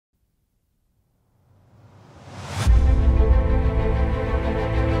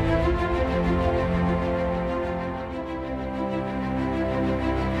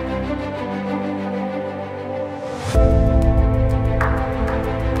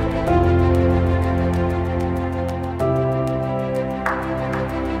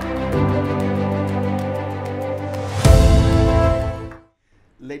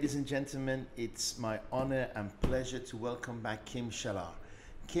Ladies and gentlemen, it's my honor and pleasure to welcome back Kim Shelar.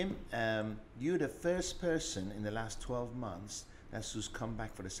 Kim, you're the first person in the last 12 months who's come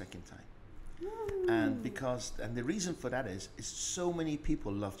back for the second time. And the reason for that is so many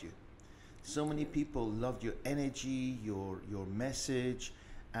people loved you. So many people loved your energy, your message,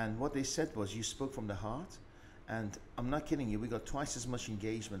 and what they said was you spoke from the heart. And I'm not kidding you, we got twice as much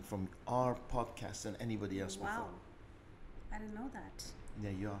engagement from our podcast than anybody else before. Wow, I didn't know that.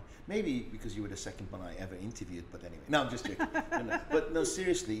 There you are. Maybe because you were the second one I ever interviewed, but anyway. No, I'm just joking. No. But no,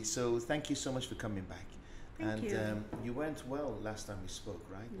 seriously, so thank you so much for coming back. Thank you. You went well last time we spoke,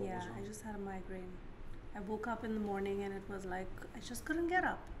 right? What Yeah, was wrong? I just had a migraine. I woke up in the morning and it was like, I just couldn't get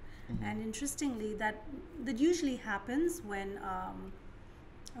up. And interestingly, that usually happens when,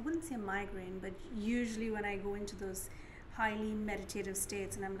 I wouldn't say migraine, but usually when I go into those highly meditative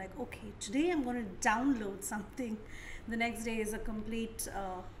states and I'm like, okay, today I'm going to download something. The next day is a complete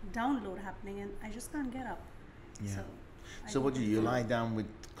download happening and I just can't get up. Yeah. So what do you lie down with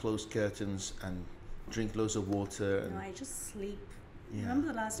closed curtains and drink loads of water? No, I just sleep. Yeah. Remember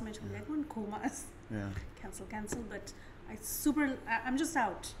the last time I told you I go in comas? Yeah. Cancel, but I'm just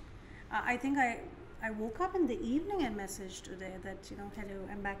out. I think I woke up in the evening and messaged today that, hello,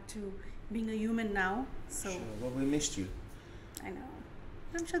 I'm back to being a human now. So Sure. Well, we missed you. I know.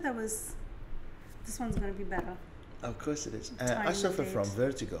 I'm sure this one's going to be better. Of course it is. Time I suffer and from date.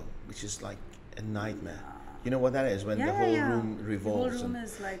 vertigo, which is like a nightmare. You know what that is? When the whole room revolves. The whole room and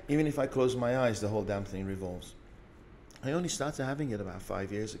is like... even if I close my eyes, the whole damn thing revolves. I only started having it about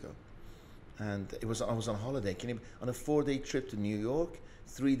 5 years ago. And I was on holiday. On a 4-day trip to New York,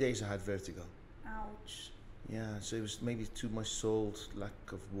 3 days I had vertigo. Ouch. Yeah, so it was maybe too much salt,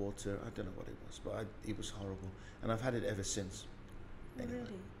 lack of water. I don't know what it was, but it was horrible. And I've had it ever since. Anyway.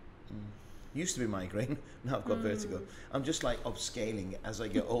 Really? Used to be migraine, now I've got vertigo. I'm just like upscaling as I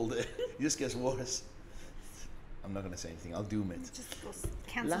get older. It just gets worse. I'm not going to say anything, I'll doom it. Just goes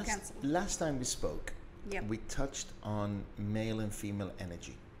cancel. Last time we spoke, Yep. we touched on male and female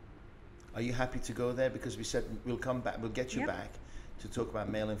energy. Are you happy to go there? Because we said we'll come back, we'll get you Yep. back to talk about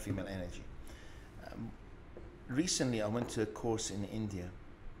male and female energy. Recently I went to a course in India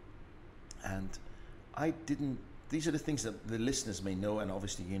and these are the things that the listeners may know, and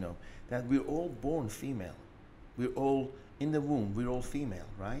obviously you know, that we're all born female. We're all, in the womb, we're all female,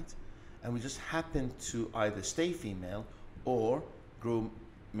 right? And we just happen to either stay female or grow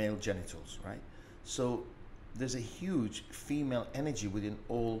male genitals, right? So there's a huge female energy within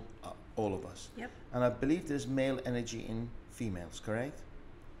all of us. Yep. And I believe there's male energy in females, correct?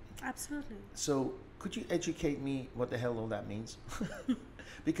 Absolutely. So could you educate me what the hell all that means?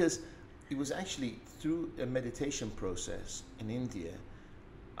 Because it was actually through a meditation process in India,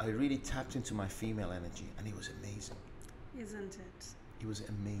 I really tapped into my female energy and it was amazing. Isn't it? It was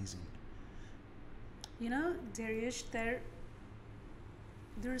amazing. Dariush, there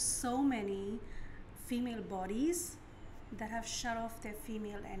are so many female bodies that have shut off their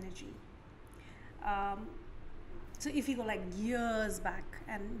female energy. So if you go like years back,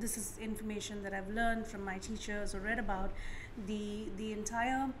 and this is information that I've learned from my teachers or read about, the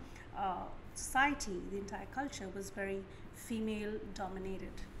entire society, the entire culture was very female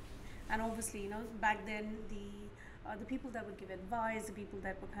dominated. And obviously, back then the people that would give advice, the people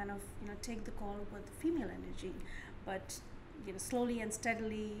that would kind of, take the call were the female energy. But, slowly and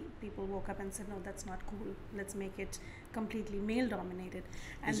steadily, people woke up and said, no, that's not cool. Let's make it completely male dominated.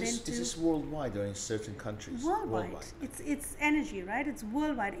 And Is this worldwide or in certain countries? Worldwide. It's energy, right? It's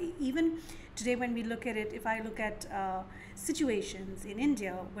worldwide. Even today when we look at it, if I look at situations in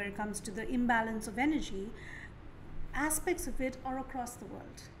India where it comes to the imbalance of energy, aspects of it are across the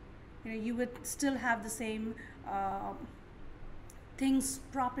world. You would still have the same things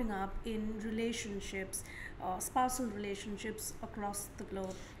propping up in relationships, spousal relationships across the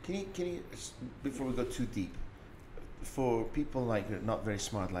globe. Can you, before we go too deep, for people like not very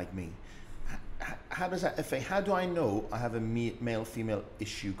smart like me, how does that affect? How do I know I have a male-female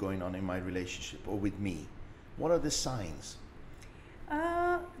issue going on in my relationship or with me? What are the signs?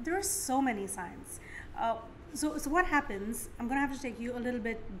 There are so many signs. So what happens, I'm going to have to take you a little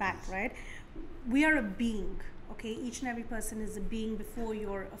bit back, right? We are a being, okay? Each and every person is a being before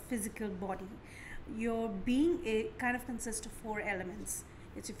you're a physical body. Your being, it kind of consists of 4 elements.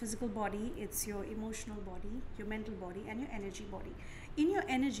 It's your physical body, it's your emotional body, your mental body, and your energy body. In your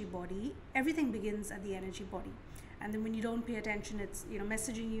energy body, everything begins at the energy body. And then when you don't pay attention, it's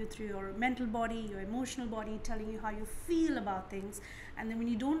messaging you through your mental body, your emotional body, telling you how you feel about things. And then when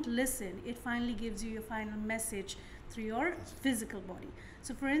you don't listen, it finally gives you your final message through your physical body.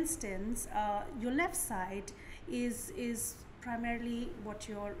 So for instance, your left side is primarily what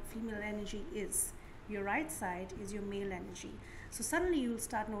your female energy is. Your right side is your male energy. So suddenly you'll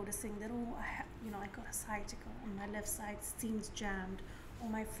start noticing that, oh, I got a sciatica on my left side, seems jammed, or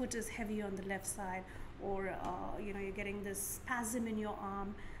my foot is heavy on the left side, or you're getting this spasm in your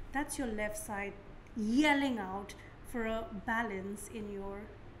arm. That's your left side yelling out for a balance in your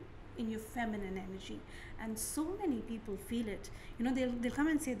feminine energy. And so many people feel it. They'll come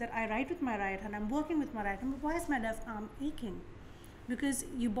and say that I write with my right hand, I'm working with my right hand, but why is my left arm aching? Because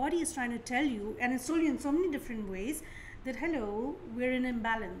your body is trying to tell you, and it's told you in so many different ways, that hello, we're in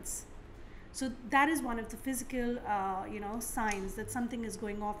imbalance. So that is one of the physical signs that something is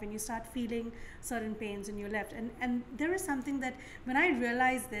going off when you start feeling certain pains in your left. And there is something that when I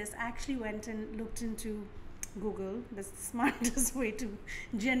realized this, I actually went and looked into Google. That's the smartest way to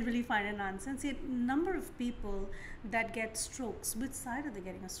generally find an answer, and see a number of people that get strokes. Which side are they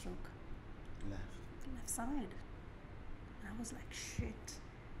getting a stroke? Left side. And I was like, shit.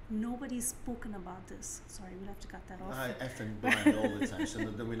 Nobody's spoken about this. Sorry, we'll have to cut that off. I effing blind all the time, so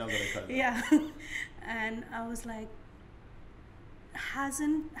then we're not going to cut it. Yeah. And I was like,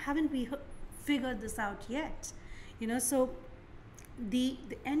 haven't we figured this out yet? So the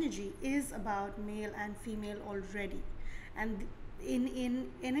energy is about male and female already. And in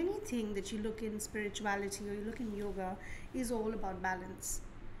anything that you look in spirituality or you look in yoga, is all about balance.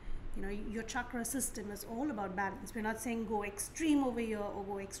 Your chakra system is all about balance. We're not saying go extreme over here or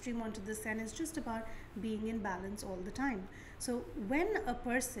go extreme onto this end. It's just about being in balance all the time. So when a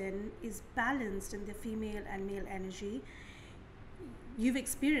person is balanced in their female and male energy, you've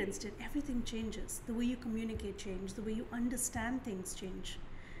experienced it. Everything changes. The way you communicate changes. The way you understand things change.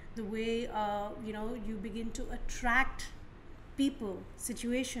 The way you begin to attract people,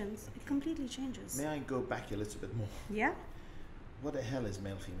 situations. It completely changes. May I go back a little bit more? Yeah. What the hell is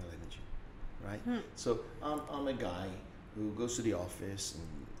male-female energy, right? So I'm a guy who goes to the office,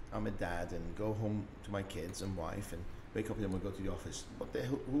 and I'm a dad, and go home to my kids and wife, and wake up and we go to the office. What the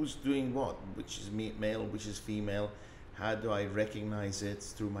hell, who's doing what? Which is male, which is female? How do I recognize it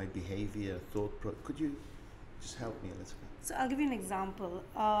through my behavior, could you just help me a little bit? So I'll give you an example.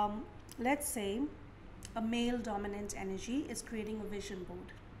 Let's say a male dominant energy is creating a vision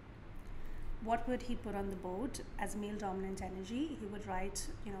board. What would he put on the board as male dominant energy? He would write,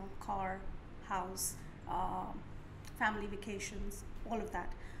 car, house, family vacations, all of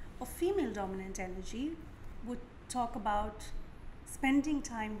that. A female dominant energy would talk about spending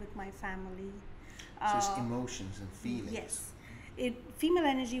time with my family. So it's emotions and feelings. Yes. Female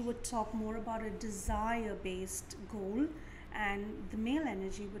energy would talk more about a desire-based goal, and the male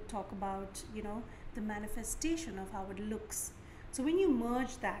energy would talk about, the manifestation of how it looks. So when you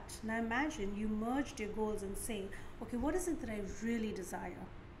merge that, now imagine you merged your goals and say, okay, what is it that I really desire?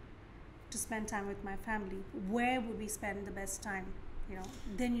 To spend time with my family. Where would we spend the best time?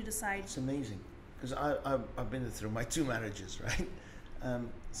 Then you decide. It's amazing, because I've been through my 2 marriages, right?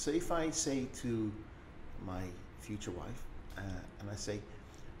 So if I say to my future wife, and I say,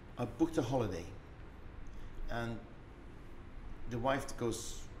 I booked a holiday, and the wife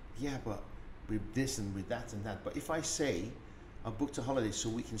goes, yeah, but with this and with that and that. But if I say, I booked a holiday so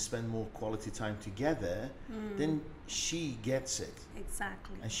we can spend more quality time together, then she gets it.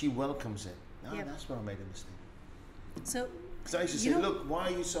 Exactly. And she welcomes it. No, Yep. That's where I made a mistake. So I used to say, look, why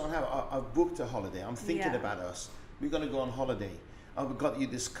are you so unhappy? I've booked a holiday. I'm thinking about us. We're going to go on holiday. I've got you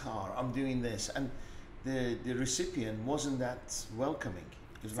this car. I'm doing this. And the recipient wasn't that welcoming.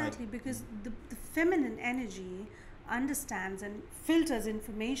 exactly, because the feminine energy understands and filters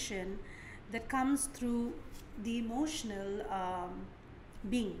information that comes through the emotional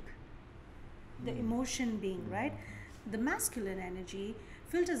being, the emotion being, right? The masculine energy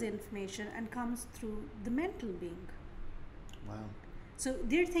filters information and comes through the mental being. Wow. So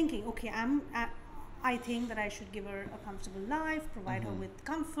they're thinking, okay, I think that I should give her a comfortable life, provide her with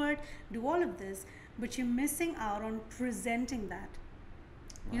comfort, do all of this, but you're missing out on presenting that.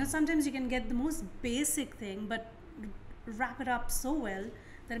 Wow. Sometimes you can get the most basic thing, but wrap it up so well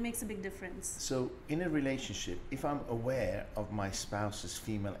that it makes a big difference. So in a relationship, if I'm aware of my spouse's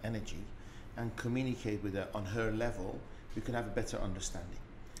female energy and communicate with her on her level, we can have a better understanding.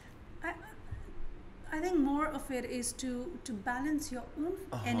 I think more of it is to balance your own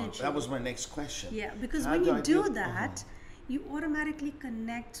energy. That was my next question. Yeah, because when you do that, you automatically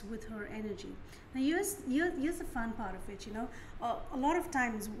connect with her energy. Now here's the fun part of it, a lot of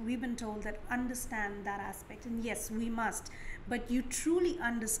times we've been told that understand that aspect, and yes, we must, but you truly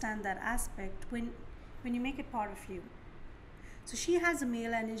understand that aspect when you make it part of you. So she has a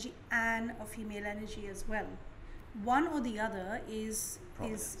male energy and a female energy as well. one or the other is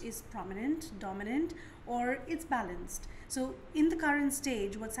Prominent. is prominent, dominant, or it's balanced. So in the current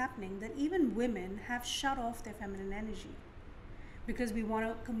stage, what's happening that even women have shut off their feminine energy because we want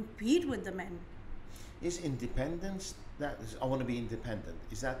to compete with the men. Is independence that is, I want to be independent?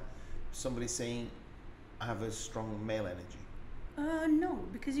 Is that somebody saying I have a strong male energy? No,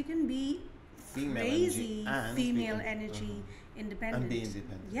 because you can be Female crazy energy and female be- energy independent. And be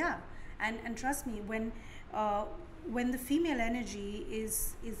independent. Yeah, and trust me, when the female energy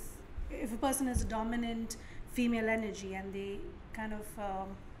is if a person has a dominant female energy and they kind of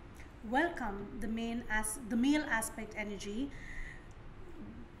welcome the male aspect energy,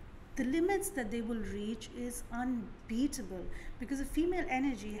 the limits that they will reach is unbeatable, because a female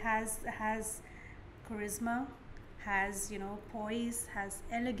energy has charisma, has poise, has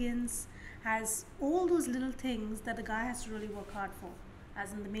elegance, has all those little things that the guy has to really work hard for,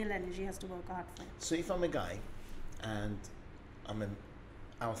 as in the male energy has to work hard for. So if I'm a guy and I'm an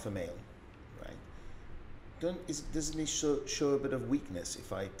alpha male, right? Doesn't it show a bit of weakness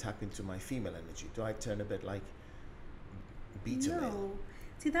if I tap into my female energy? Do I turn a bit like beta male? No.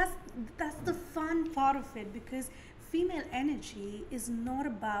 See, that's the fun part of it, because female energy is not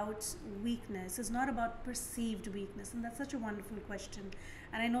about weakness, it's not about perceived weakness, and that's such a wonderful question.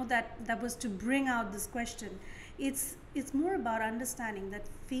 And I know that was to bring out this question. It's more about understanding that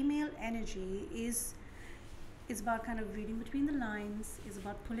female energy is about kind of reading between the lines, is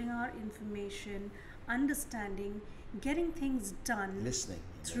about pulling out information, understanding, getting things done, Listening.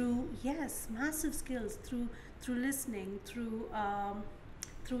 through massive skills, through listening, through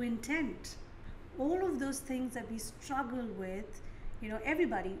intent, all of those things that we struggle with,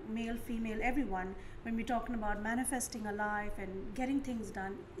 everybody, male, female, everyone, when we're talking about manifesting a life and getting things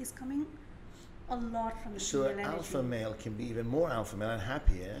done, is coming a lot from the So female an energy. alpha male can be even more alpha male and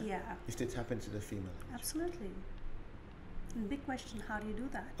happier Yeah, if they tap into the female energy. absolutely. And big question, how do you do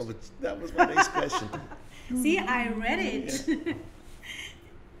that? Oh, but that was my next question. See, I read it.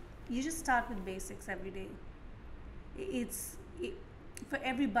 You just start with basics every day. For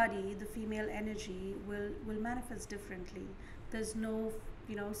everybody, the female energy will manifest differently. There's no,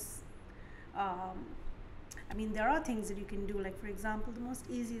 there are things that you can do. Like, for example, the most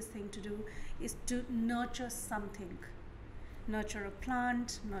easiest thing to do is to nurture something. Nurture a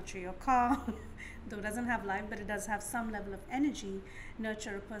plant, nurture your car, though it doesn't have life, but it does have some level of energy.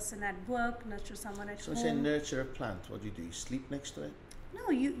 Nurture a person at work, nurture someone at So home. say nurture a plant. What do? You sleep next to it? No,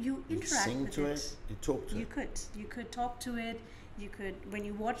 you You interact sing with to it? You talk to You it? could talk to it. You could, when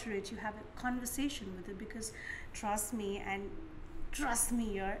you water it, you have a conversation with it, because trust me,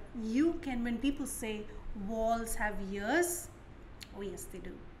 you can, when people say walls have ears, oh yes, they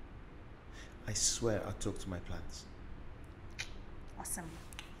do. I swear I talk to my plants. Awesome.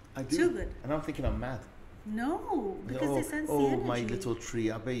 I do. Too good. And I'm thinking I'm mad. No, because they sense the oh, energy. my little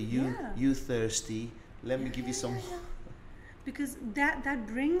tree. I bet Yeah. you thirsty. Let me give you some. Because that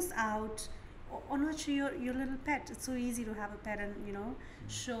brings out, or nurture your little pet. It's so easy to have a pet and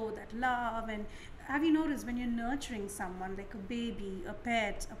show that love. And have you noticed, when you're nurturing someone, like a baby, a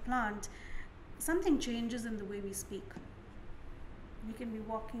pet, a plant, something changes in the way we speak. We can be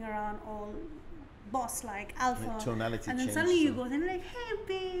walking around all boss-like, alpha, Tonality and then changes, suddenly you so- go then like, hey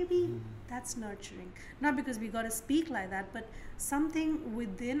baby. That's nurturing. Not because we got to speak like that, but something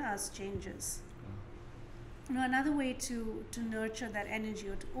within us changes. Another way to nurture that energy,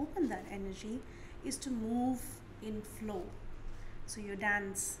 or to open that energy, is to move in flow. So your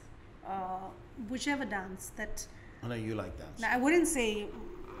dance, whichever dance that. I know you like dance. Now, I wouldn't say,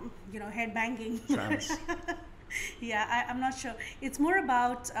 head banging. Trance. Yeah, I'm not sure. It's more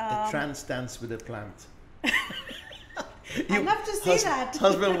about. A trance dance with a plant. I'd love to see that.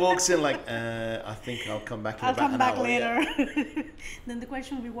 Husband walks in like, I think I'll come back in I'll about come an back hour. later. Yeah. Then the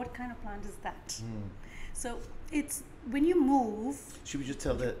question will be, what kind of plant is that? So it's when you move. Should we just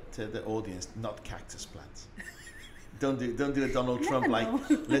tell the audience, not cactus plants? Don't do a Donald Trump No. like,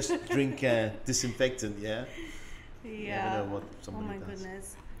 let's drink disinfectant, yeah? Yeah. never know what Oh somebody my does.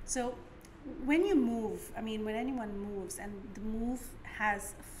 goodness. So when you move, when anyone moves and the move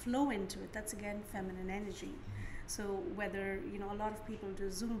has flow into it, that's again feminine energy. So whether, a lot of people do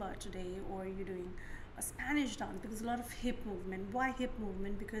Zumba today, or you're doing a Spanish dance, because a lot of hip movement. Why hip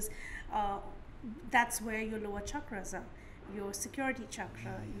movement? Because that's where your lower chakras are. Your security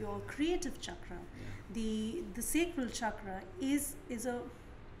chakra, your creative chakra. The sacral chakra is a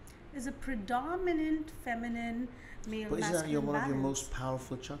predominant feminine male But isn't masculine that one of your balance. most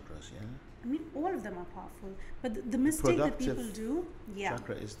powerful chakras, yeah? All of them are powerful, but the mistake that people productive do,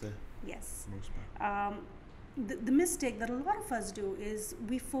 Chakra is the yes, most powerful. the mistake that a lot of us do is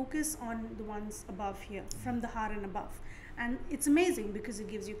we focus on the ones above here, from the heart and above. And it's amazing because it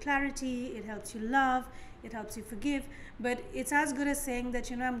gives you clarity, it helps you love, it helps you forgive. But it's as good as saying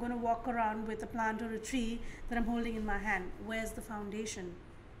that, I'm going to walk around with a plant or a tree that I'm holding in my hand. Where's the foundation?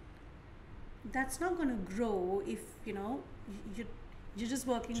 That's not going to grow if, you're just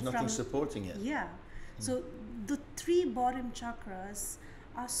working There's from... nothing supporting it. Yeah. So the 3 bottom chakras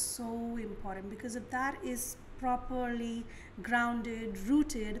are so important, because if that is properly grounded,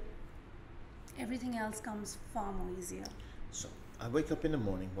 rooted, everything else comes far more easier. So I wake up in the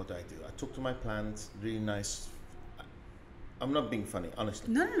morning, what do? I talk to my plants, really nice. I'm not being funny,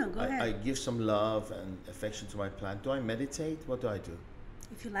 honestly. No, go ahead. I give some love and affection to my plant. Do I meditate? What do I do?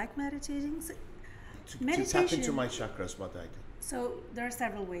 If you like meditating, To tap into my chakras, what do I do? So there are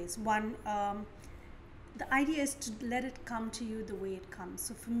several ways. One, the idea is to let it come to you the way it comes.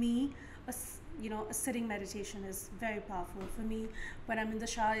 So for me, a sitting meditation is very powerful. For me, when I'm in the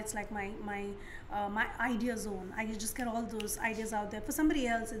shower, it's like my idea zone. I just get all those ideas out there. For somebody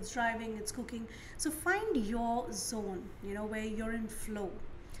else, it's driving, it's cooking. So find your zone, where you're in flow,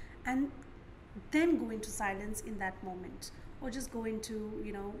 and then go into silence in that moment, or just go into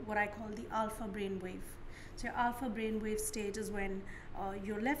what I call the alpha brainwave. So your alpha brainwave state is when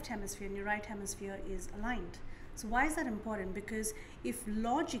your left hemisphere and your right hemisphere is aligned. So why is that important? Because if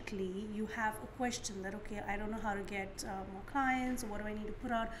logically you have a question that, okay, I don't know how to get more clients, or what do I need to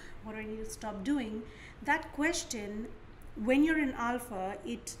put out, what do I need to stop doing, that question, when you're in alpha,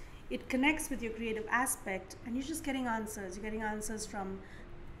 it connects with your creative aspect, and you're just getting answers. You're getting answers from,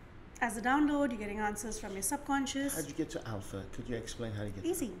 as a download, you're getting answers from your subconscious. How do you get to alpha? Could you explain how to get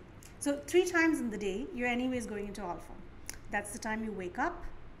Easy. So 3 times in the day, you're anyways going into alpha. That's the time you wake up,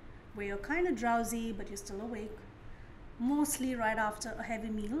 where you're kind of drowsy, but you're still awake. Mostly right after a heavy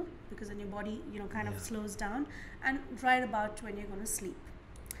meal, because then your body, kind of slows down, and right about when you're going to sleep.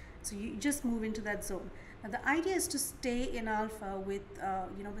 So you just move into that zone. Now the idea is to stay in alpha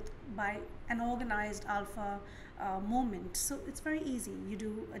by an organized alpha moment. So it's very easy. You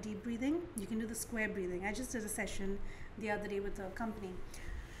do a deep breathing. You can do the square breathing. I just did a session the other day with a company.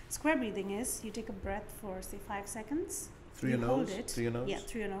 Square breathing is you take a breath for say 5 seconds. Through your nose? Through your nose? Yeah,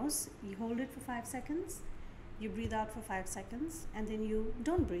 through your nose. You hold it for 5 seconds. You breathe out for 5 seconds, and then you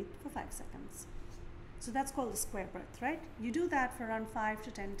don't breathe for 5 seconds. So that's called the square breath, right? You do that for around 5 to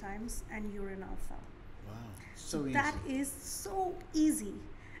 10 times, and you're in alpha. Wow, so easy. That is so easy,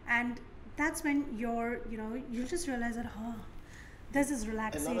 and that's when you'll just realize that, there's this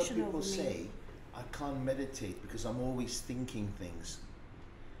relaxation over me. A lot of people say, I can't meditate because I'm always thinking things.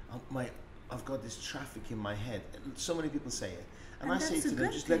 I've got this traffic in my head. So many people say it. And I say to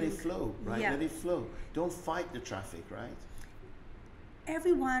them, just let it flow, right? Yeah. Let it flow. Don't fight the traffic, right?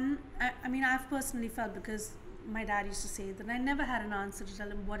 Everyone, I've personally felt, because my dad used to say that I never had an answer to tell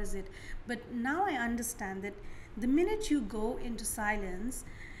him what is it. But now I understand that the minute you go into silence,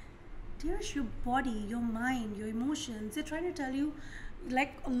 Dariush, your body, your mind, your emotions, they're trying to tell you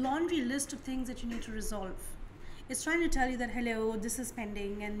like a laundry list of things that you need to resolve. It's trying to tell you that, hello, this is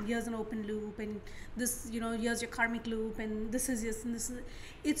pending, and here's an open loop, and this, here's your karmic loop, and this is this, and this is.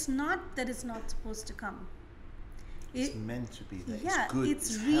 It's not that it's not supposed to come. It's meant to be there. Yeah, it's good.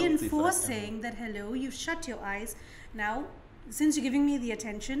 It's it's reinforcing that, hello, you've shut your eyes. Now, since you're giving me the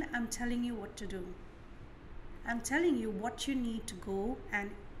attention, I'm telling you what to do. I'm telling you what you need to go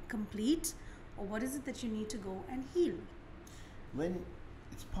and complete, or what is it that you need to go and heal. When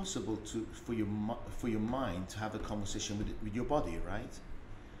it's possible for your mind to have a conversation with your body, right?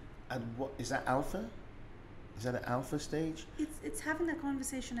 And what is that alpha? Is that an alpha stage? It's having that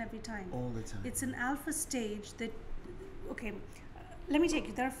conversation every time. All the time. It's an alpha stage that, okay, let me take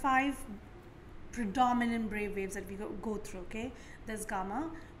you. There are 5 predominant brave waves that we go through, okay? There's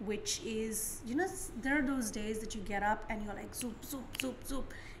gamma, which is, there are those days that you get up and you're like, zoop, zoop, zoop,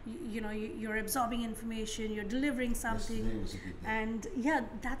 zoop. You're absorbing information, you're delivering something, and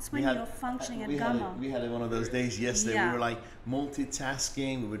that's when you're functioning at gamma. We had one of those days yesterday. Yeah. We were like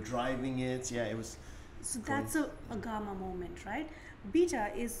multitasking, we were driving it. Yeah, it was. So that's a gamma moment, right?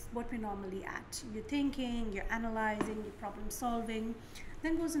 Beta is what we're normally at. You're thinking, you're analyzing, you're problem solving.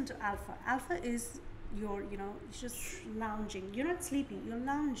 Then goes into alpha. Alpha is you're just lounging. You're not sleepy, you're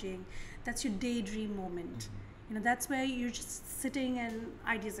lounging. That's your daydream moment. Mm-hmm. That's where you're just sitting and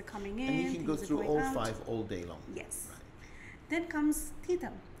ideas are coming in. And you can go through all 5 all day long. Yes. Right. Then comes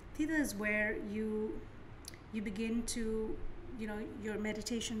theta. Theta is where you begin to, your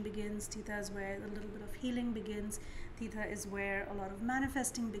meditation begins. Theta is where a little bit of healing begins. Theta is where a lot of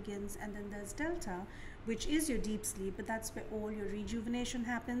manifesting begins. And then there's delta, which is your deep sleep, but that's where all your rejuvenation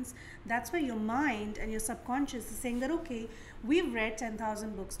happens. That's where your mind and your subconscious is saying that, okay, we've read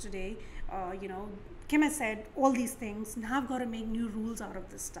 10,000 books today. Kim has said all these things. Now I've got to make new rules out of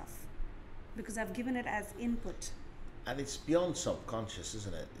this stuff because I've given it as input. And it's beyond subconscious,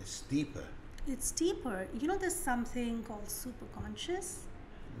 isn't it? It's deeper. It's deeper. There's something called superconscious.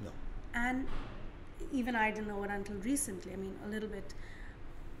 No. And even I didn't know it until recently. I mean, a little bit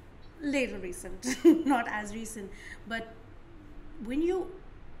later recent, not as recent. But when you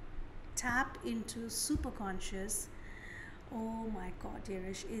tap into superconscious, oh my God,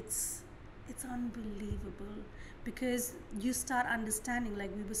 Dariush, it's unbelievable, because you start understanding,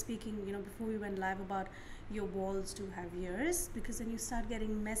 like we were speaking, before we went live, about your walls do have ears, because then you start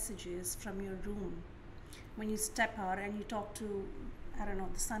getting messages from your room. When you step out and you talk to, I don't know,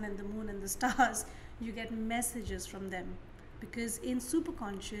 the sun and the moon and the stars, you get messages from them, because in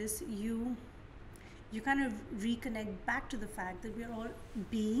superconscious you kind of reconnect back to the fact that we're all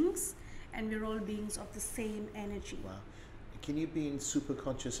beings, and we're all beings of the same energy. Wow. Can you be in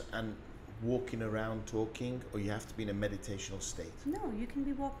superconscious and walking around talking, or you have to be in a meditational state? No, you can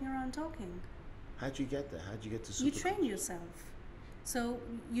be walking around talking. How do you get there? How do you get to superconscious? You train yourself. So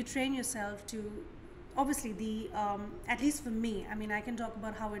you train yourself to, obviously, at least for me, I mean, I can talk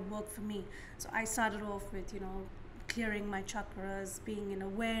about how it worked for me. So I started off with, clearing my chakras, being in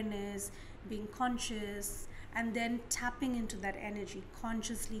awareness, being conscious, and then tapping into that energy,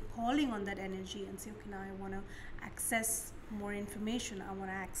 consciously calling on that energy and say, okay, now I want to access more information. I want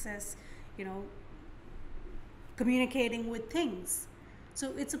to access, communicating with things.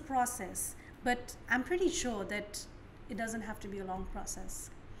 So it's a process, but I'm pretty sure that it doesn't have to be a long process.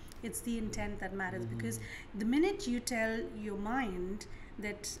 It's the intent that matters, because the minute you tell your mind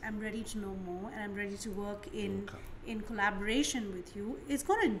that I'm ready to know more and I'm ready to work in collaboration with you, it's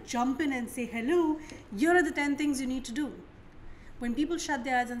going to jump in and say, hello, here are the 10 things you need to do. When people shut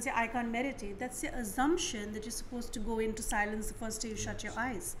their eyes and say, I can't meditate, that's the assumption that you're supposed to go into silence the first day you shut your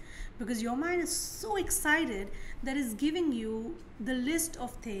eyes. Because your mind is so excited that it's giving you the list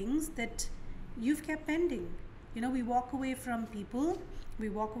of things that you've kept pending. We walk away from people, we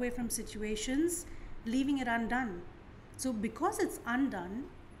walk away from situations, leaving it undone. So because it's undone,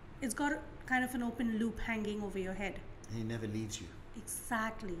 it's got kind of an open loop hanging over your head. And it never leaves you.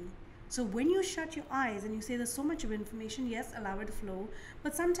 Exactly. So when you shut your eyes and you say there's so much of information, yes, allow it to flow,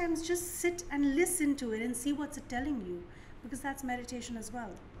 but sometimes just sit and listen to it and see what's it telling you, because that's meditation as well.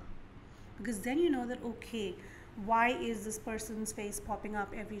 Because then you know that, okay, why is this person's face popping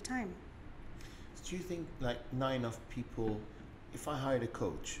up every time? Do you think, like, not enough people, if I hired a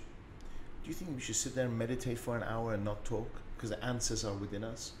coach, do you think we should sit there and meditate for an hour and not talk? Because the answers are within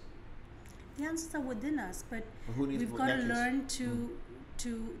us. The answers are within us, but we've got to learn to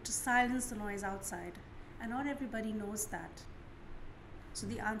silence the noise outside, and not everybody knows that. So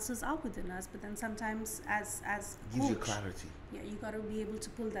the answers are within us, but then sometimes as gives you coach, clarity. Yeah, you got to be able to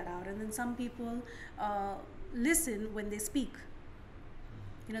pull that out. And then some people listen when they speak.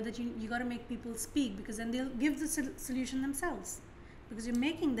 That you got to make people speak, because then they'll give the solution themselves, because you're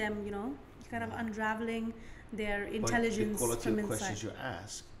making them, you're kind of unraveling their intelligence but the quality from of inside. questions you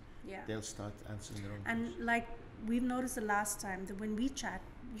ask, they'll start answering their own questions. And like we've noticed the last time, that when we chat,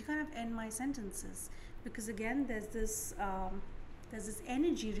 you kind of end my sentences, because again there's this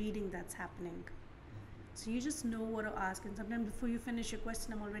energy reading that's happening. So you just know what to ask, and sometimes before you finish your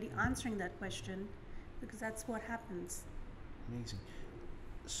question, I'm already answering that question, because that's what happens. Amazing.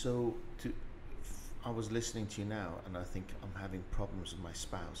 So I was listening to you now, and I think I'm having problems with my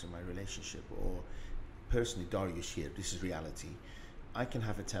spouse in my relationship, or personally, Dariush here, this is reality. I can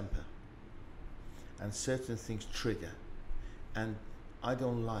have a temper, and certain things trigger, and I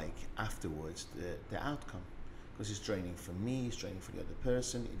don't like afterwards the outcome, because it's draining for me, it's draining for the other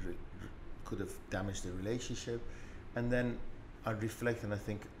person, it could have damaged the relationship, and then I reflect and I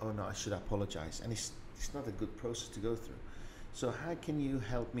think, oh no, I should apologize, and it's not a good process to go through. So how can you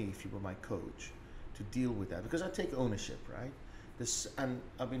help me, if you were my coach, to deal with that? Because I take ownership, right? And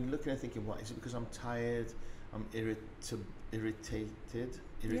I've been looking and thinking, what is it? Because I'm tired, I'm irritated,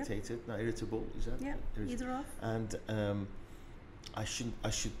 no, irritable, is that? Yeah, either of. And I should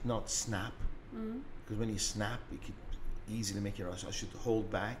not snap, because when you snap, it could easily make you rush. I should hold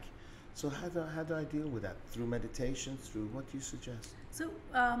back. So how do I deal with that? Through meditation, through what do you suggest? So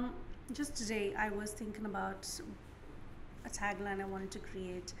just today, I was thinking about a tagline I wanted to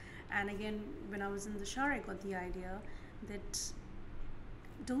create, and again, when I was in the shower, I got the idea that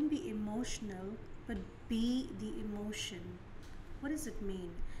don't be emotional, but be the emotion. What does it mean?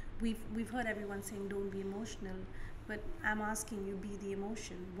 We've heard everyone saying don't be emotional, but I'm asking you, be the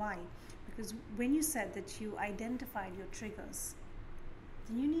emotion. Why? because when you said that you identified your triggers,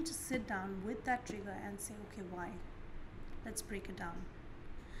 then you need to sit down with that trigger and say, okay, why? Let's break it down.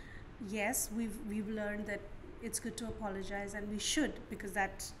 Yes, we've learned that it's good to apologize, and we should, because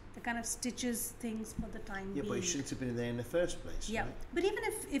that kind of stitches things for the time being. But it shouldn't have been there in the first place. Yeah, right? but even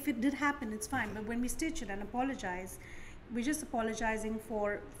if it did happen, it's fine. Okay. But when we stitch it and apologize, we're just apologizing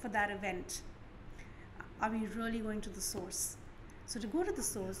for that event. Are we really going to the source? So to go to the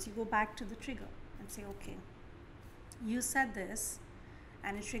source, you go back to the trigger and say, okay, you said this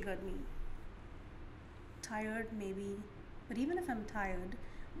and it triggered me. Tired, maybe, but even if I'm tired,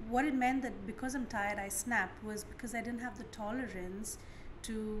 what it meant that because I'm tired I snapped was because I didn't have the tolerance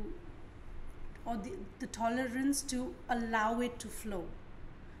to, or the tolerance to allow it to flow.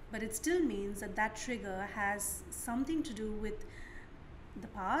 But it still means that that trigger has something to do with the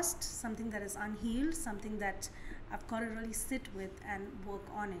past, something that is unhealed, something that I've got to really sit with and work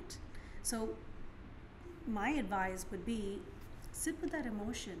on it. So my advice would be, sit with that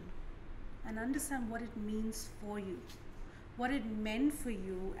emotion and understand what it means for you, what it meant for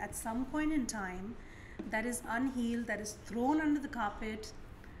you at some point in time that is unhealed, that is thrown under the carpet.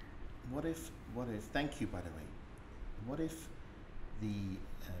 What if, thank you by the way, what if the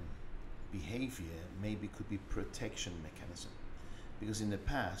behavior maybe could be protection mechanism? Because in the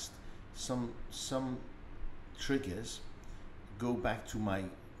past, some triggers go back to my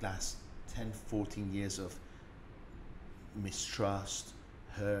last 10, 14 years of mistrust,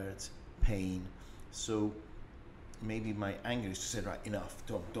 hurt, pain. So maybe my anger is to say, right, enough,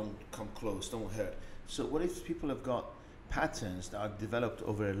 don't come close, don't hurt. So what if people have got patterns that are developed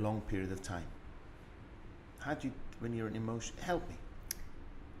over a long period of time? How do you, when you're an emotion, help me.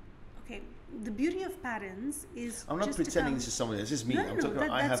 Okay, the beauty of patterns is, I'm not just pretending this is someone else, this is me. No, I'm no, talking about,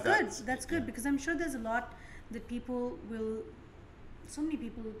 I that's have good. that. That's good, because I'm sure there's a lot that people will, so many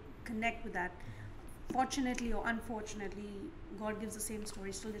people connect with that. Fortunately or unfortunately, God gives the same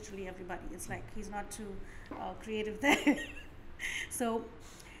stories to literally everybody. It's like he's not too creative there. So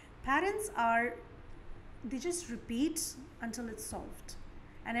patterns are, they just repeat until it's solved.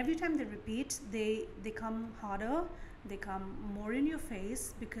 And every time they repeat, they come harder, they come more in your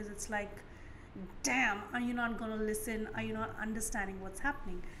face, because it's like, damn, are you not going to listen? Are you not understanding what's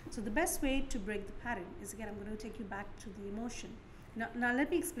happening? So the best way to break the pattern is, again, I'm going to take you back to the emotion. Now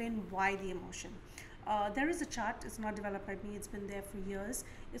let me explain why the emotion. There is a chart, it's not developed by me, it's been there for years.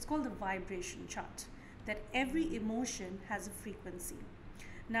 It's called the vibration chart, that every emotion has a frequency.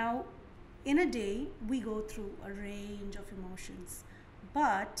 Now, in a day, we go through a range of emotions,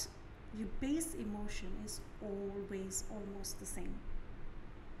 but your base emotion is always almost the same.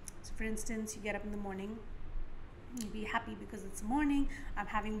 So for instance, you get up in the morning, you be happy because it's morning, I'm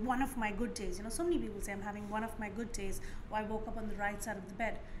having one of my good days. You know, so many people say I'm having one of my good days, or I woke up on the right side of the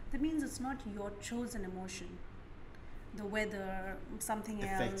bed. That means it's not your chosen emotion. The weather, something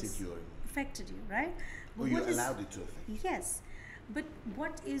Affected else your emotion. affected you, right? But Or you what is- allowed it to affect you. Yes, but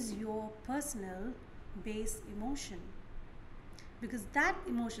what is your personal base emotion? Because that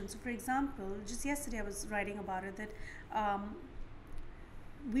emotion, so for example, just yesterday I was writing about it, that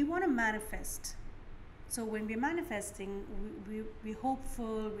we want to manifest. So when we're manifesting, we're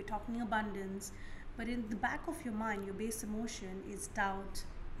hopeful, we're talking abundance, but in the back of your mind, your base emotion is doubt,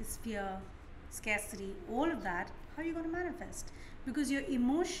 is fear, scarcity, all of that. How are you going to manifest? Because your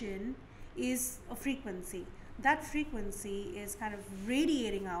emotion is a frequency. That frequency is kind of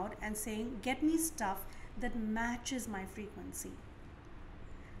radiating out and saying, get me stuff that matches my frequency.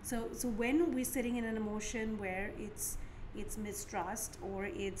 So when we're sitting in an emotion where it's mistrust, or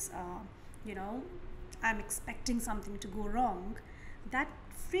it's I'm expecting something to go wrong, that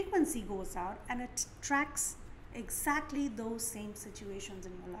frequency goes out and it tracks exactly those same situations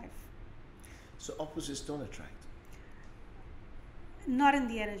in your life. So opposites don't attract. Not in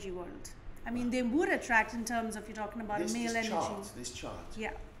the energy world. I mean, they would attract in terms of, you're talking about This male energy. This chart.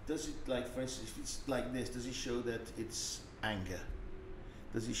 Yeah. Does it, like, for instance, if it's like this, does it show that it's anger?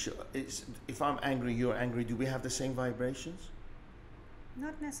 Does it show, if I'm angry, you're angry, do we have the same vibrations?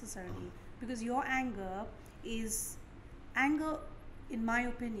 Not necessarily, because your anger, in my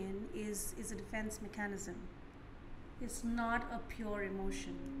opinion, is a defense mechanism. It's not a pure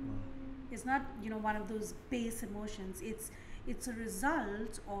emotion. It's not, one of those base emotions. It's a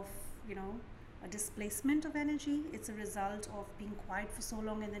result of, a displacement of energy. It's a result of being quiet for so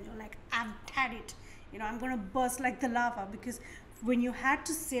long, and then you're like, I've had it. I'm going to burst like the lava. Because when you had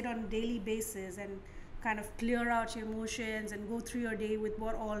to sit on a daily basis and kind of clear out your emotions and go through your day with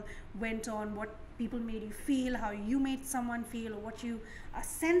what all went on, what people made you feel, how you made someone feel, or what you are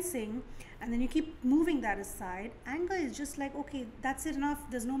sensing, and then you keep moving that aside. Anger is just like, okay, that's it, enough,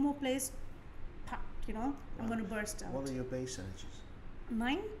 there's no more place, I'm going to burst out. What are your base energies?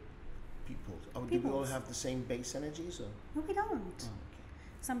 Mine? People. Oh, do we all People's. have the same base energies? Or? No, we don't. Oh, okay.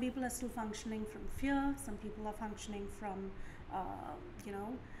 Some people are still functioning from fear, some people are functioning from,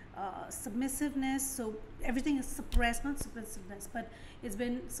 submissiveness. So everything is suppressed, not submissiveness, but it's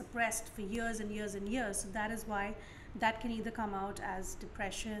been suppressed for years and years and years. So that is why that can either come out as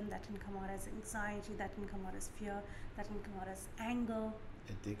depression, that can come out as anxiety, that can come out as fear, that can come out as anger,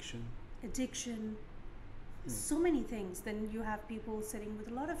 addiction, so many things. Then you have people sitting with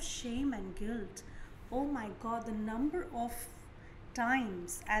a lot of shame and guilt. Oh my God, the number of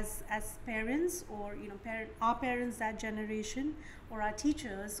times as parents, or our parents, that generation, or our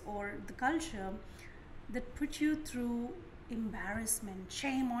teachers, or the culture, that put you through embarrassment,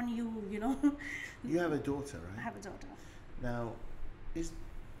 shame on you. You have a daughter, right? I have a daughter. Now,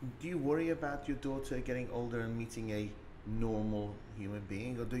 do you worry about your daughter getting older and meeting a normal human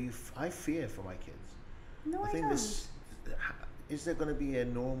being, or do you? I fear for my kids. No, I think don't. Is there going to be a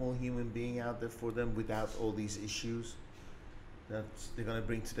normal human being out there for them without all these issues that they're going to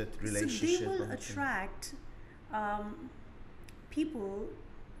bring to that relationship? So they will attract people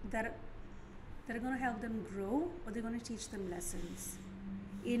that are going to help them grow, or they're going to teach them lessons.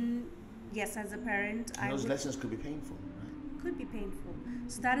 Yes, as a parent, and those lessons could be painful, right? Could be painful.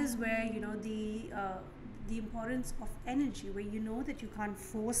 So that is where the importance of energy, where you know that you can't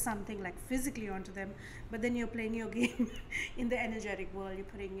force something like physically onto them, but then you're playing your game in the energetic world.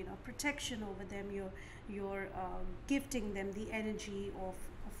 You're putting protection over them. You're gifting them the energy of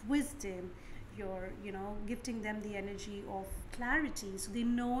wisdom. You're gifting them the energy of clarity, so they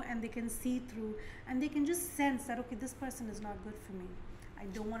know and they can see through, and they can just sense that, okay, this person is not good for me. I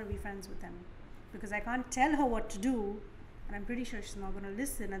don't want to be friends with them, because I can't tell her what to do, and I'm pretty sure she's not going to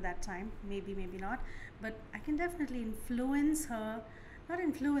listen at that time. Maybe not, but I can definitely influence her, not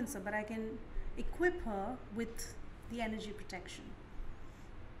influence her, but I can equip her with the energy protection.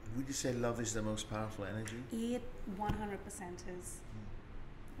 Would you say love is the most powerful energy? It 100% is.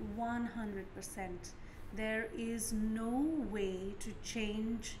 100%. There is no way to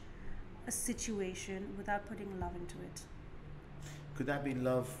change a situation without putting love into it. Could that be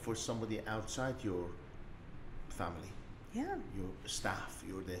love for somebody outside your family? Yeah. Your staff,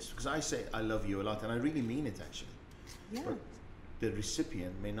 your this? Because I say I love you a lot, and I really mean it, actually. Yeah. But the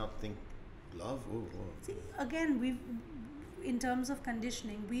recipient may not think love. See, again, in terms of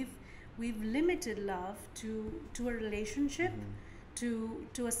conditioning, we've limited love to a relationship,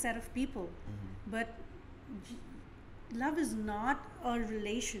 to a set of people. But love is not a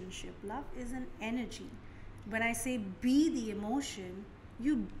relationship. Love is an energy. When I say be the emotion,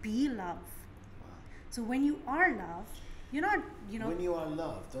 you be love. Wow. So when you are love, you're not, When you are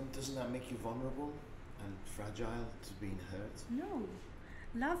loved, doesn't that make you vulnerable and fragile to being hurt? No.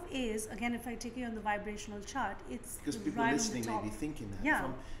 Love is, again, if I take you on the vibrational chart, it's because people right listening on the top. may be thinking that. Yeah. If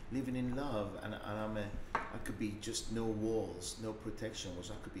I'm living in love and I could be just no walls, no protection,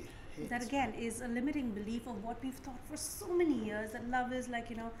 I could be hit. That again is a limiting belief of what we've thought for so many years, that love is like,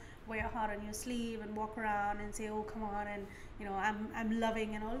 wear your heart on your sleeve and walk around and say, oh, come on, and I'm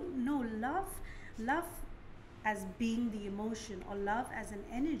loving and all. No, love as being the emotion, or love as an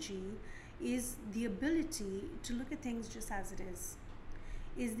energy, is the ability to look at things just as it is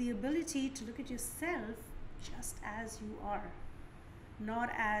the ability to look at yourself just as you are, not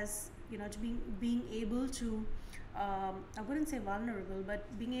as, to being able to, I wouldn't say vulnerable, but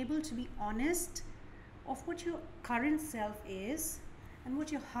being able to be honest of what your current self is and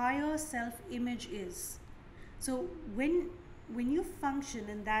what your higher self-image is. So when you function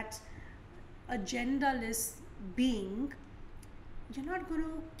in that agendaless being, you're not going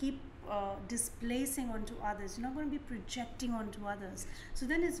to keep displacing onto others. You're not going to be projecting onto others. So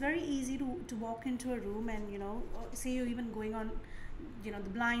then it's very easy to walk into a room and, say you're even going on, the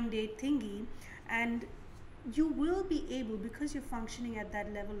blind date thingy, and you will be able, because you're functioning at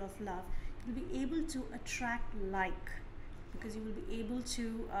that level of love, you'll be able to attract because you will be able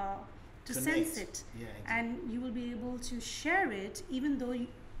to sense it. Yeah, exactly. And you will be able to share it, even though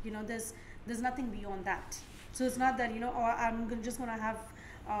there's nothing beyond that. So it's not that I'm just gonna have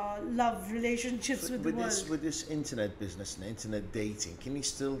love relationships with the world. With this internet business and internet dating, can you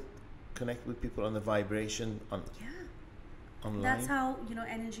still connect with people on the vibration online? That's how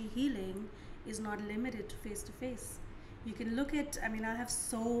energy healing is not limited to face to face. You can look at, I have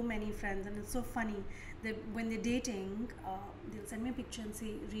so many friends, and it's so funny that when they're dating, they'll send me a picture and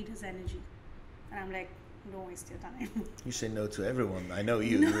say, read his energy. And I'm like, Don't waste your time. You say no to everyone. I know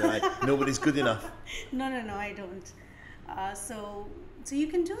you. You're like, nobody's good enough. No, I don't. So you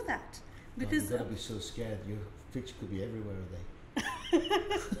can do that because you've got to be so scared. Your fridge could be everywhere today.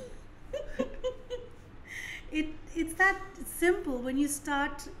 It's that simple. When you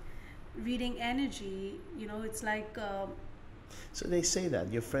start reading energy, it's like. So they say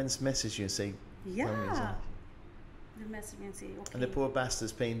that your friends message you and say, yeah. They message me and say, okay. And the poor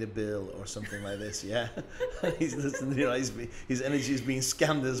bastard's paying the bill or something like this, yeah. He doesn't realize his energy is being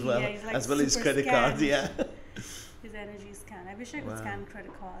scanned as well, like as well as his credit card, yeah. His energy is scanned. I wish I could scan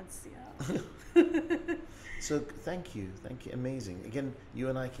credit cards, yeah. So thank you, amazing. Again, you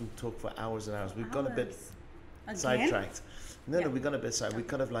and I can talk for hours and hours. We've got a bit sidetracked. No, we've got a bit side. We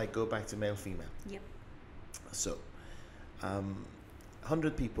kind of like go back to male, female. Yep. So,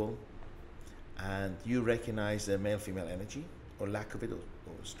 100 people, and you recognize their male, female energy, or lack of it, or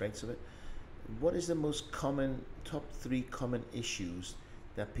strengths of it. What is the most common, top 3 common issues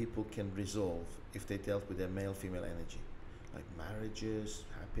that people can resolve if they dealt with their male, female energy? Like marriages,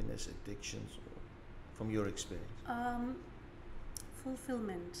 happiness, addictions, from your experience?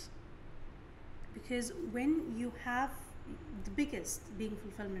 Fulfillment. Because when you have the biggest being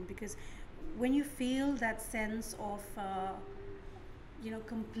fulfillment, because when you feel that sense of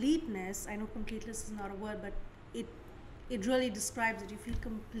completeness, I know completeness is not a word, but it really describes it. You feel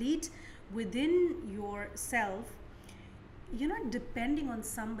complete within yourself. You're not depending on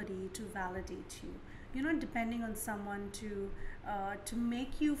somebody to validate you. You're not depending on someone to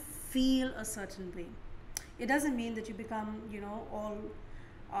make you feel a certain way. It doesn't mean that you become all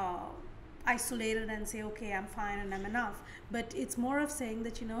isolated and say, okay, I'm fine and I'm enough. But it's more of saying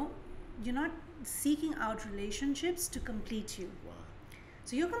that you're not seeking out relationships to complete you. Wow.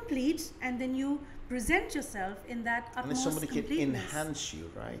 So you're complete, and then you present yourself in that utmost somebody completeness. Can enhance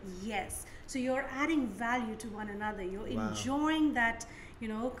you, right? Yes. So you're adding value to one another. You're enjoying that,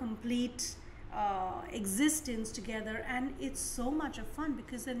 complete existence together, and it's so much of fun,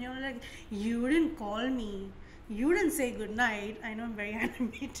 because then you're like, you didn't call me, you didn't say good night. I know I'm very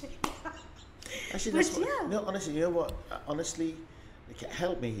animated. Actually, that's no, honestly, you know what? Honestly,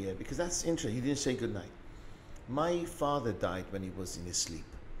 help me here, because that's interesting. You didn't say good night. My father died when he was in his sleep.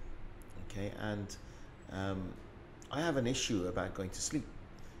 Okay, and I have an issue about going to sleep,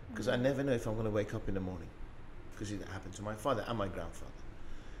 because I never know if I'm going to wake up in the morning, because it happened to my father and my grandfather.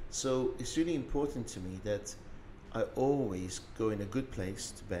 So it's really important to me that I always go in a good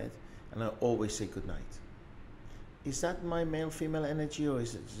place to bed, and I always say good night. Is that my male female energy, or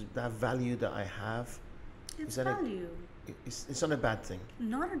is it that value that I have? It's value. It's not a bad thing.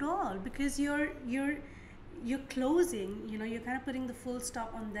 Not at all, because you're closing, you're kind of putting the full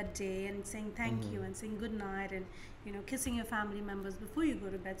stop on that day and saying thank you and saying good night, and kissing your family members before you go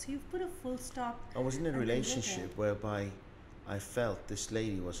to bed. So you've put a full stop. I was in a relationship whereby I felt this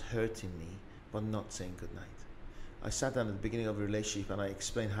lady was hurting me but not saying good night. I sat down at the beginning of a relationship and I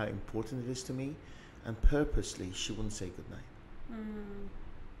explained how important it is to me, and purposely she wouldn't say good night.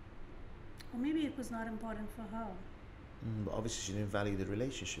 Or maybe it was not important for her. But obviously she didn't value the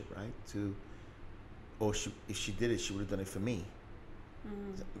relationship, right? Or if she did it, she would have done it for me.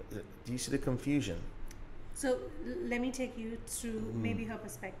 Do you see the confusion? So let me take you through maybe her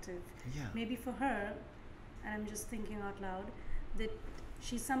perspective. Yeah. Maybe for her, and I'm just thinking out loud, that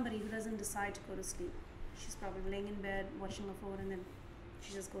she's somebody who doesn't decide to go to sleep. She's probably laying in bed, watching her phone, and then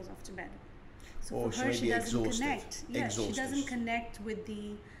she just goes off to bed. So or for her, she doesn't connect. Yeah, she doesn't connect with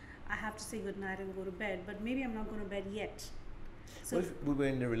the, I have to say goodnight and go to bed, but maybe I'm not going to bed yet. So what if we were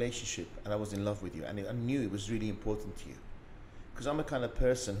in a relationship and I was in love with you, and I knew it was really important to you? Because I'm a kind of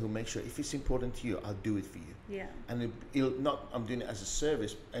person who makes sure if it's important to you, I'll do it for you. Yeah. And it'll not, I'm doing it as a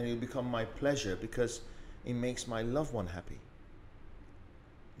service, and it'll become my pleasure because it makes my loved one happy.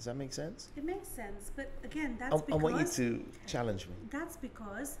 Does that make sense? It makes sense, but again, that's because I want you to challenge me. That's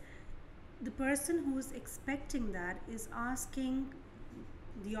because the person who's expecting that is asking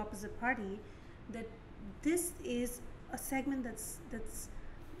the opposite party that this is a segment that's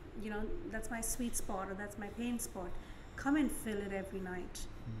my sweet spot, or that's my pain spot. Come and fill it every night.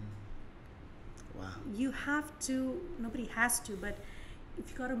 Wow. You have to, nobody has to, but if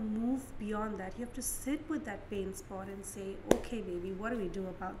you got to move beyond that, you have to sit with that pain spot and say, okay, baby, what do we do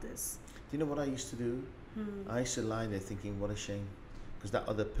about this? Do you know what I used to do? I used to lie there thinking, what a shame, because that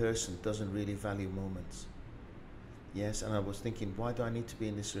other person doesn't really value moments. Yes, and I was thinking, why do I need to be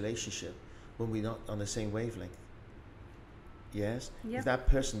in this relationship when we're not on the same wavelength? Yes? Yep. If that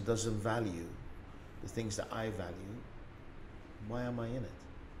person doesn't value the things that I value, why am I in it?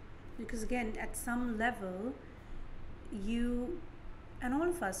 Because again, at some level, you, and all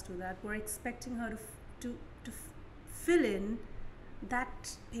of us do that, we're expecting her to fill in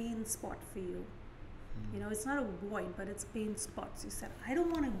that pain spot for you. You know, it's not a void, but it's pain spots. You said, I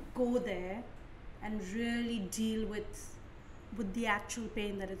don't want to go there and really deal with the actual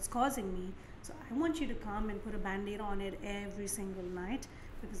pain that it's causing me. So I want you to come and put a band-aid on it every single night,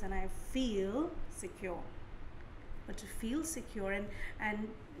 because then I feel secure. But to feel secure, and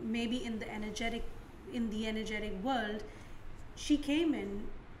maybe in the energetic world, she came in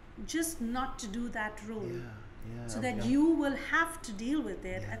just not to do that role. So that you will have to deal with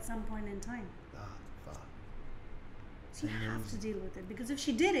it at some point in time. So you have to deal with it, because if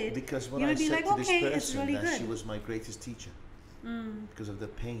she did it, because when you I would be said like, to okay, this it's person really that good. she was my greatest teacher because of the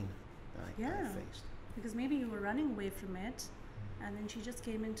pain that I faced. Because maybe you were running away from it, and then she just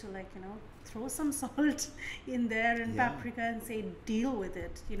came in to, like, you know, throw some salt in there and paprika and say, deal with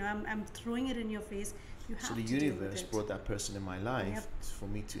it. You know, I'm throwing it in your face. You have so to the deal with universe it. brought that person in my life for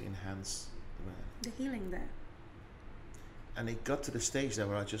me to enhance the healing there. and it got to the stage there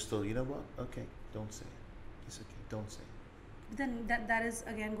where I just thought, you know what, okay, don't say it. It's okay, don't say it. Then that is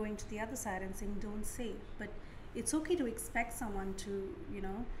again going to the other side and saying, don't say. But it's okay to expect someone to, you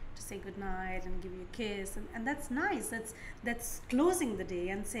know, to say goodnight and give you a kiss, and that's nice. That's closing the day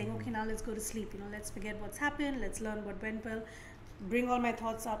and saying, okay, now let's go to sleep. You know, let's forget what's happened. Let's learn what went well. Bring all my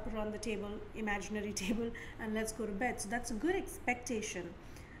thoughts up around the table, imaginary table, and let's go to bed. So that's a good expectation.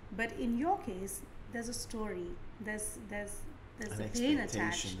 But in your case, there's a story. There's a pain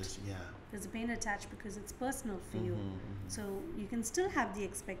attached. There's a pain attached because it's personal for you. So you can still have the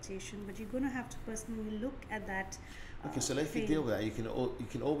expectation, but you're going to have to personally look at that. Okay, so if you deal with that, you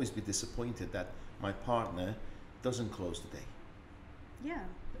can always be disappointed that my partner doesn't close the day. Yeah.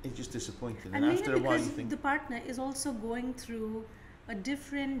 It's just disappointing, and after a while you because think the partner is also going through a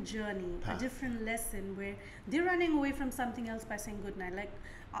different journey, a different lesson, where they're running away from something else by saying goodnight. Like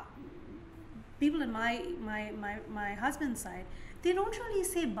people in my husband's side, they don't really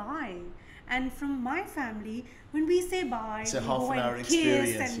say bye. And from my family, when we say bye, it's a we'll half go an hour and kiss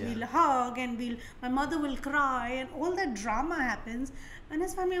experience, and we'll hug and my mother will cry and all that drama happens. And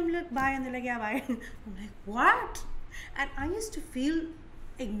his family, I'm like, bye, and they're like, yeah, bye. I'm like, what? And I used to feel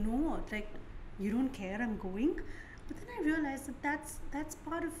ignored, like, you don't care, I'm going. But then I realized that that's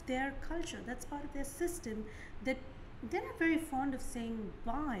part of their culture, that's part of their system, that they're not very fond of saying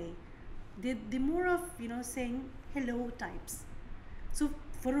bye. They're more of, you know, saying hello types. So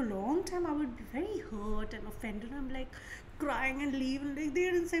for a long time I would be very hurt and offended. I'm like crying and leaving, like,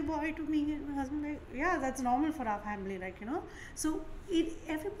 they didn't say bye to me. And my husband like, yeah, that's normal for our family, like, you know. So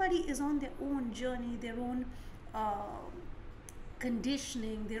everybody is on their own journey, their own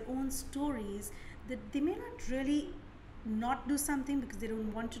conditioning, their own stories, that they may not really not do something because they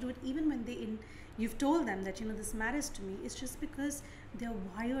don't want to do it, even when you've told them that, you know, this matters to me. It's just because they're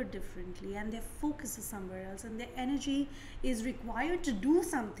wired differently and their focus is somewhere else, and their energy is required to do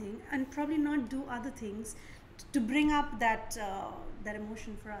something and probably not do other things to bring up that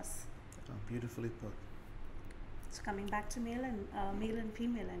emotion for us. Oh, beautifully put. So coming back to male and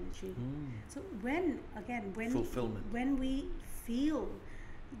female energy. So when fulfillment, when we feel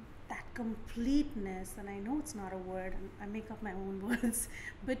that completeness, and I know it's not a word, I make up my own words,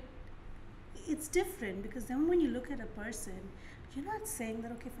 but it's different, because then when you look at a person, you're not saying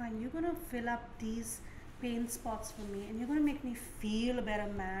that, okay, fine, you're going to fill up these pain spots for me and you're going to make me feel a better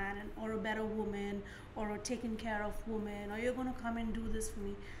man or a better woman or a taken care of woman, or you're going to come and do this for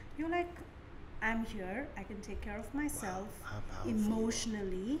me. You're like, I'm here, I can take care of myself. Wow, how powerful.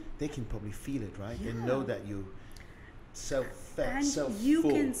 Emotionally. They can probably feel it, right? Yeah. They know that you self-fed, and self-full. you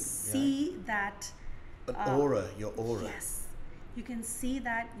can see that an aura, your aura. Yes, you can see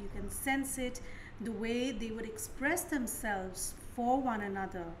that, you can sense it, the way they would express themselves for one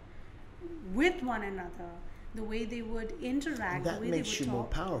another, with one another, the way they would interact, And that the way makes they you would more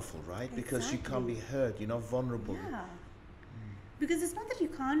talk. powerful, right? Because you can't be hurt, you're not vulnerable. Yeah. Because it's not that you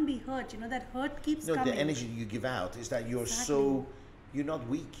can't be hurt, you know, that hurt keeps No, coming. the energy you give out is that you're you're not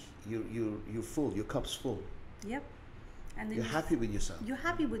weak, you're full, your cup's full. Yep. And then you're happy with yourself. You're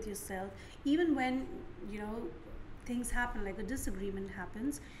happy with yourself. Even when, you know, things happen, like a disagreement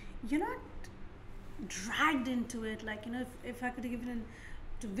happens, you're not dragged into it. Like, you know, if I could give it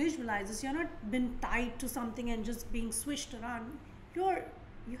to visualize this, you're not been tied to something and just being swished around.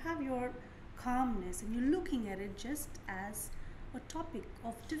 You have your calmness and you're looking at it just as a topic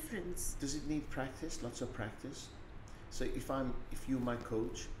of difference. Does it need practice? Lots of practice? So if you're my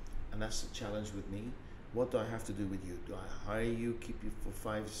coach, and that's the challenge with me, what do I have to do with you? Do I hire you, keep you for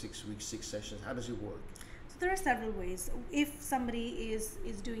 5, 6 weeks, 6 sessions? How does it work? So there are several ways. If somebody is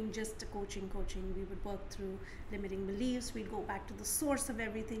doing just a coaching, we would work through limiting beliefs. We'd go back to the source of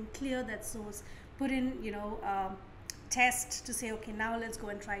everything, clear that source, put in, test to say, okay, now let's go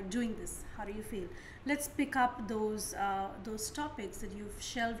and try doing this. How do you feel? Let's pick up those topics that you've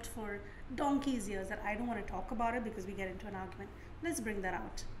shelved for donkey's years that I don't want to talk about it because we get into an argument. Let's bring that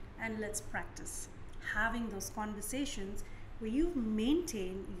out and let's practice having those conversations where you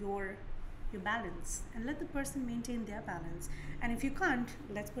maintain your balance and let the person maintain their balance. And if you can't,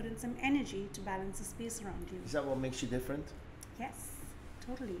 let's put in some energy to balance the space around you. Is that what makes you different? Yes,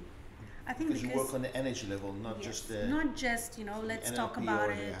 totally. I think because you work on the energy level, not yes, just the not just let's talk NLP about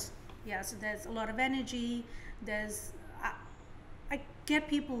or it. Yeah, so there's a lot of energy. There's I get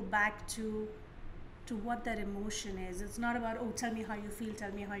people back to what that emotion is. It's not about, oh, tell me how you feel,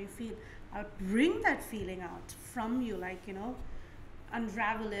 tell me how you feel. I'll bring that feeling out from you, like,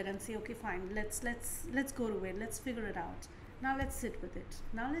 unravel it and say, okay, fine, let's go to it, let's figure it out. Now let's sit with it.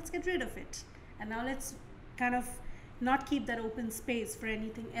 Now let's get rid of it. And now let's kind of not keep that open space for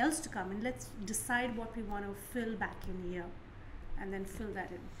anything else to come, and let's decide what we want to fill back in here and then fill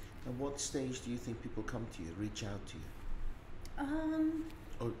that in. At what stage do you think people come to you, reach out to you?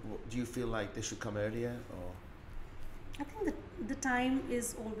 Or do you feel like they should come earlier, or? I think the time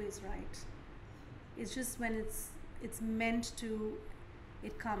is always right. It's just when it's meant to,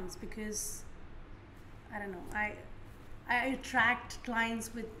 it comes, because I don't know, I attract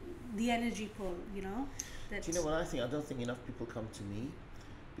clients with the energy pull, that. Do you know what I think? I don't think enough people come to me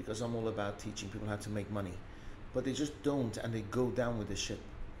because I'm all about teaching people how to make money, but they just don't, and they go down with the ship.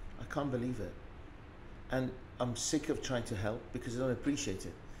 I can't believe it, and I'm sick of trying to help because they don't appreciate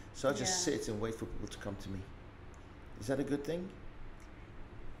it. So I just sit and wait for people to come to me. Is that a good thing?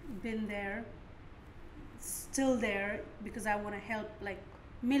 Been there, still there, because I want to help like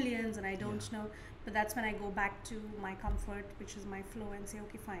millions, and I don't know. But that's when I go back to my comfort, which is my flow, and say,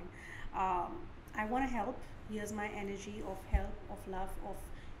 okay, fine. I want to help. Here's my energy of help, of love, of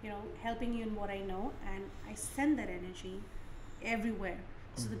helping you in what I know, and I send that energy everywhere.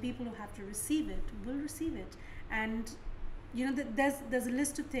 So the people who have to receive it will receive it. And there's a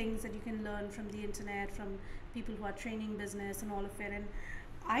list of things that you can learn from the internet, from people who are training business and all of it. And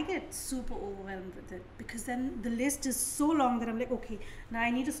I get super overwhelmed with it, because then the list is so long that I'm like, okay, now I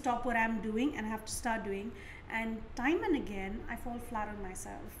need to stop what I'm doing and I have to start doing. And time and again, I fall flat on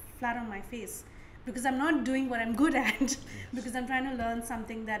my face, because I'm not doing what I'm good at, because I'm trying to learn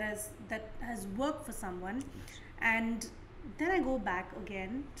something that has worked for someone. And then I go back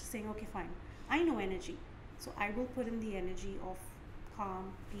again to saying, okay, fine, I know energy. So I will put in the energy of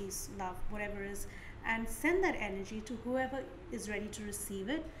calm, peace, love, whatever is, and send that energy to whoever is ready to receive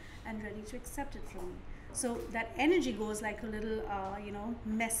it and ready to accept it from me. So that energy goes like a little,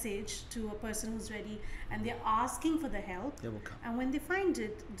 message to a person who's ready, and they're asking for the help. They will come. And when they find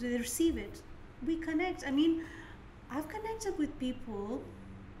it, they receive it. We connect. I mean, I've connected with people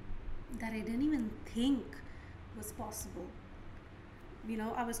that I didn't even think was possible.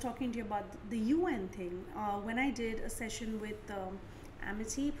 I was talking to you about the UN thing. When I did a session with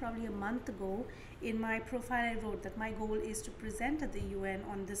Amity probably a month ago, in my profile I wrote that my goal is to present at the UN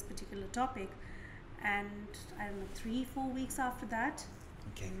on this particular topic. And I don't know, 3-4 weeks after that,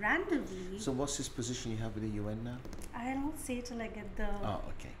 randomly. So what's this position you have with the UN now? I don't say till I get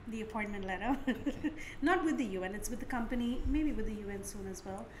the appointment letter. Okay. Not with the UN, it's with the company, maybe with the UN soon as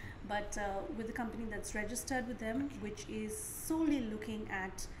well, but with the company that's registered with them, which is solely looking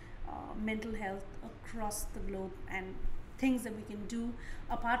at mental health across the globe and things that we can do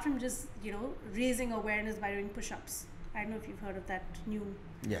apart from just raising awareness by doing push-ups. I don't know if you've heard of that new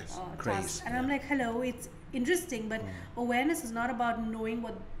craze. And I'm like, hello, it's interesting, but awareness is not about knowing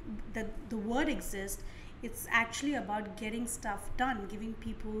what the word exists. It's actually about getting stuff done, giving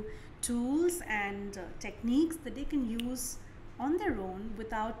people tools and techniques that they can use on their own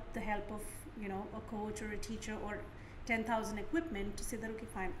without the help of a coach or a teacher or 10,000 equipment, to say that, okay,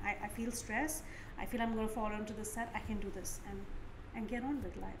 fine, I feel stress, I feel I'm going to fall onto the set, I can do this and get on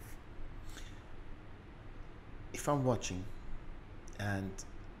with life. If I'm watching, and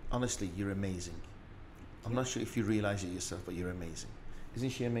honestly, you're amazing. I'm not sure if you realize it yourself, but you're amazing. Isn't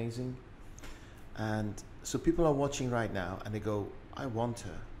she amazing? And so people are watching right now and they go, I want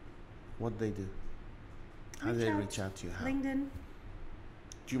her. What do they do? How do they reach out to you? How? LinkedIn.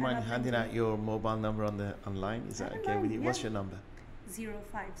 Do you mind handing out your mobile number online? Is that okay with you? What's your number?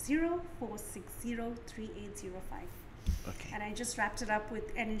 050-460-3805. Okay. And I just wrapped it up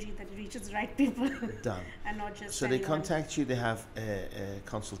with energy that reaches the right people. Done. And not just So anyone. they contact you, they have a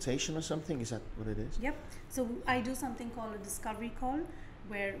consultation or something? Is that what it is? Yep. So I do something called a discovery call,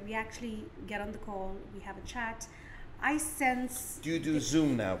 where we actually get on the call, we have a chat. I sense... Do you do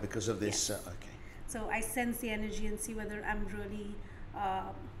Zoom now because of this? Yes. Okay. So I sense the energy and see whether I'm really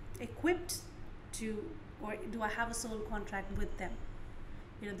equipped to, or do I have a soul contract with them?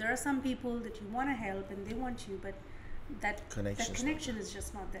 There are some people that you want to help and they want you, but that connection is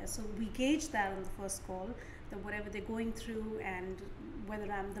just not there. So we gauge that on the first call, that whatever they're going through and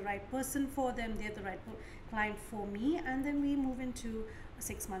whether I'm the right person for them, they're the right client for me, and then we move into a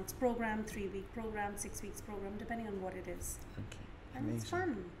 6 months program, 3-week program, 6 weeks program, depending on what it is. Okay. And Amazing. it's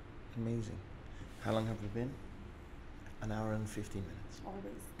fun. Amazing. How long have we been? An hour and 15 minutes.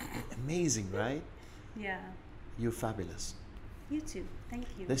 Always. Amazing, right? Yeah. You're fabulous. You too. Thank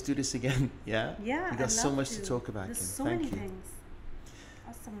you. Let's do this again. Yeah? Yeah. We've got so much to talk about, There's Kim. so Thank many you. things.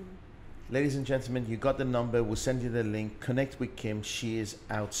 Awesome. Ladies and gentlemen, you got the number. We'll send you the link. Connect with Kim. She is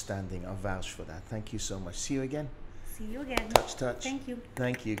outstanding. I'll vouch for that. Thank you so much. See you again. See you again. Touch. Thank you.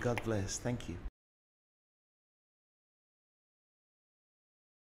 Thank you. God bless. Thank you.